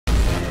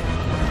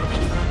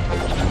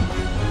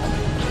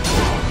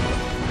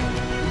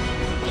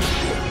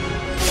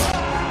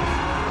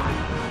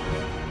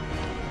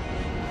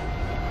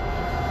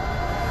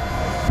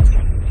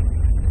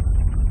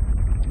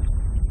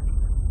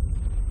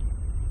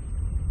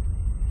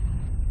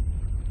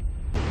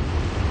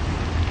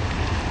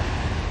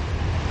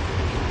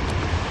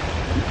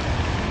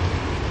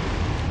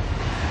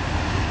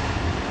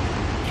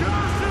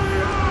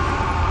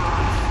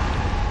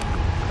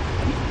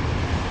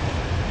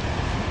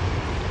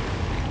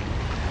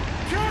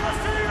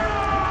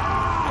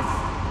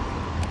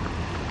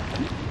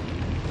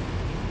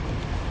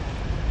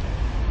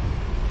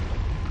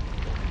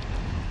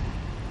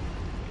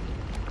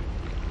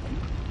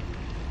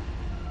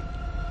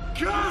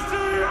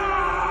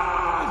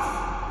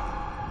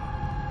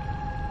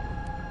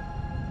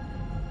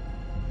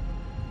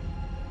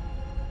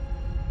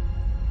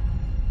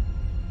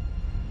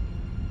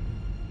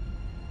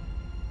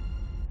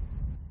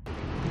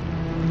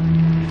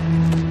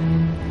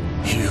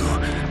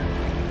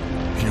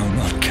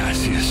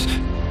Cassius?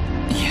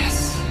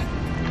 Yes,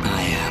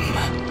 I am.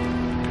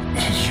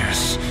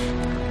 Yes,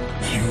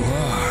 you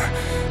are.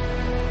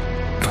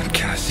 But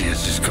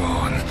Cassius is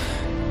gone,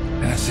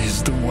 as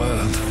is the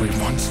world we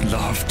once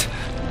loved.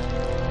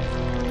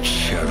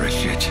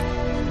 Cherish it.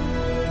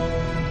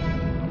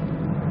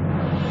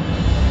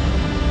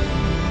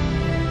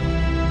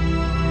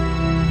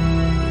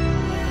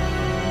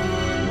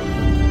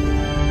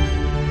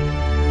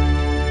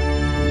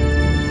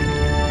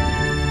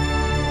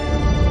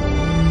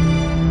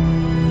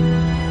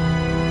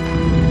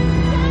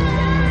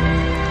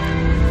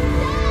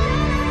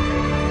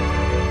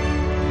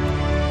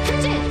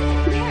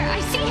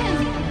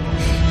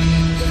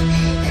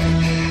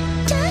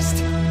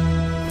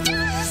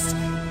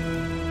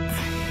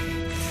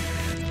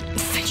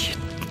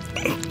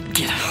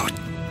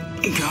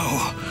 Go.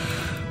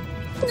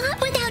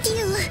 Not without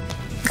you.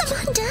 Come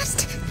on,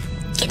 Dust.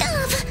 Get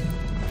up.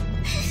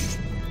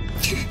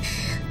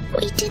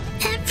 We did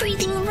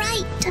everything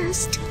right,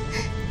 Dust.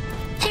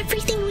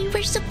 Everything we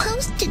were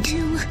supposed to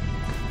do.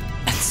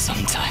 And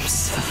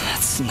sometimes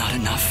that's not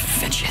enough,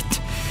 Fidget.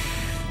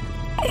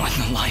 When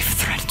the life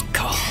threat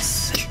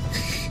calls.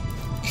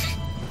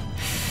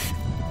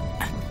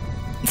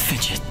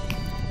 Fidget.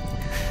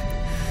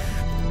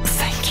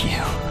 Thank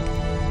you.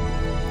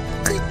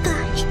 Goodbye.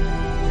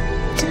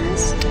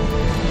 Dust.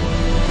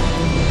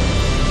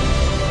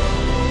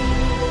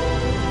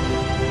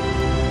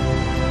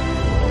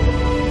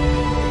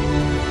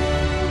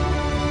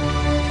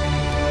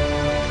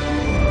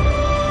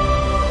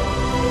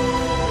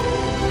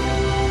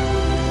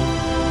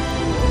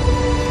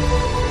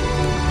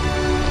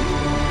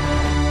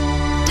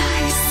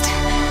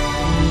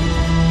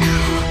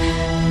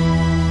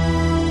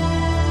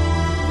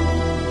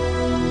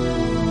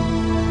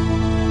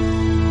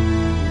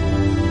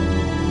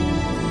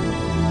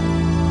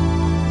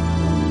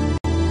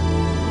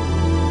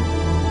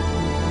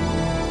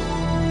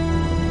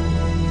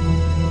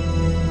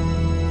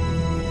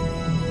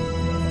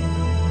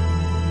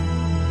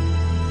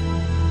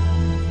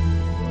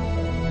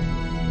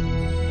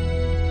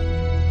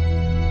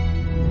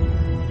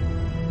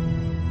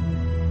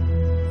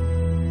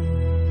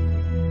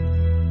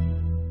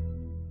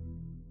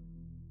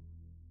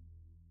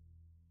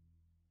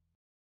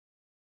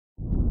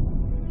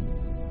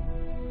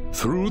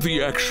 Through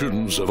the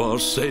actions of our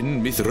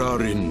Sen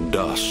Mithrarin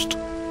Dust,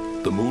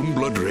 the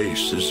Moonblood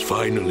race is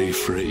finally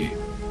free.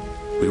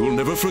 We will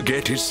never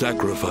forget his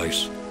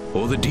sacrifice,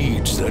 or the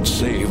deeds that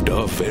saved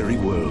our fairy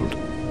world.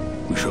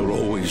 We shall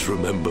always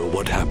remember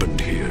what happened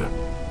here.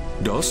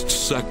 Dust's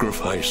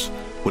sacrifice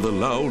will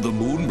allow the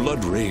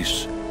Moonblood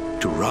race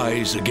to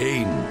rise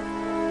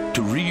again,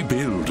 to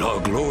rebuild our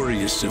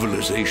glorious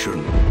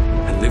civilization,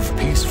 and live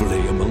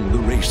peacefully among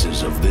the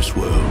races of this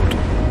world.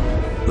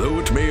 Though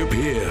it may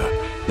appear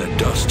that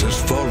Dust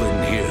has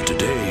fallen here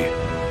today,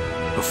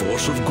 a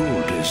force of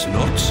good is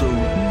not so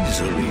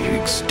easily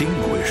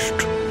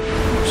extinguished.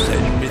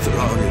 Sen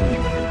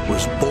Mithrarin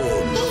was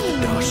born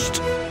of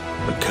dust,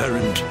 a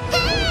current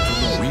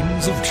from the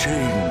winds of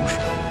change,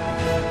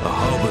 a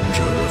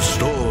harbinger of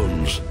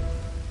storms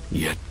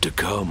yet to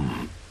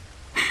come.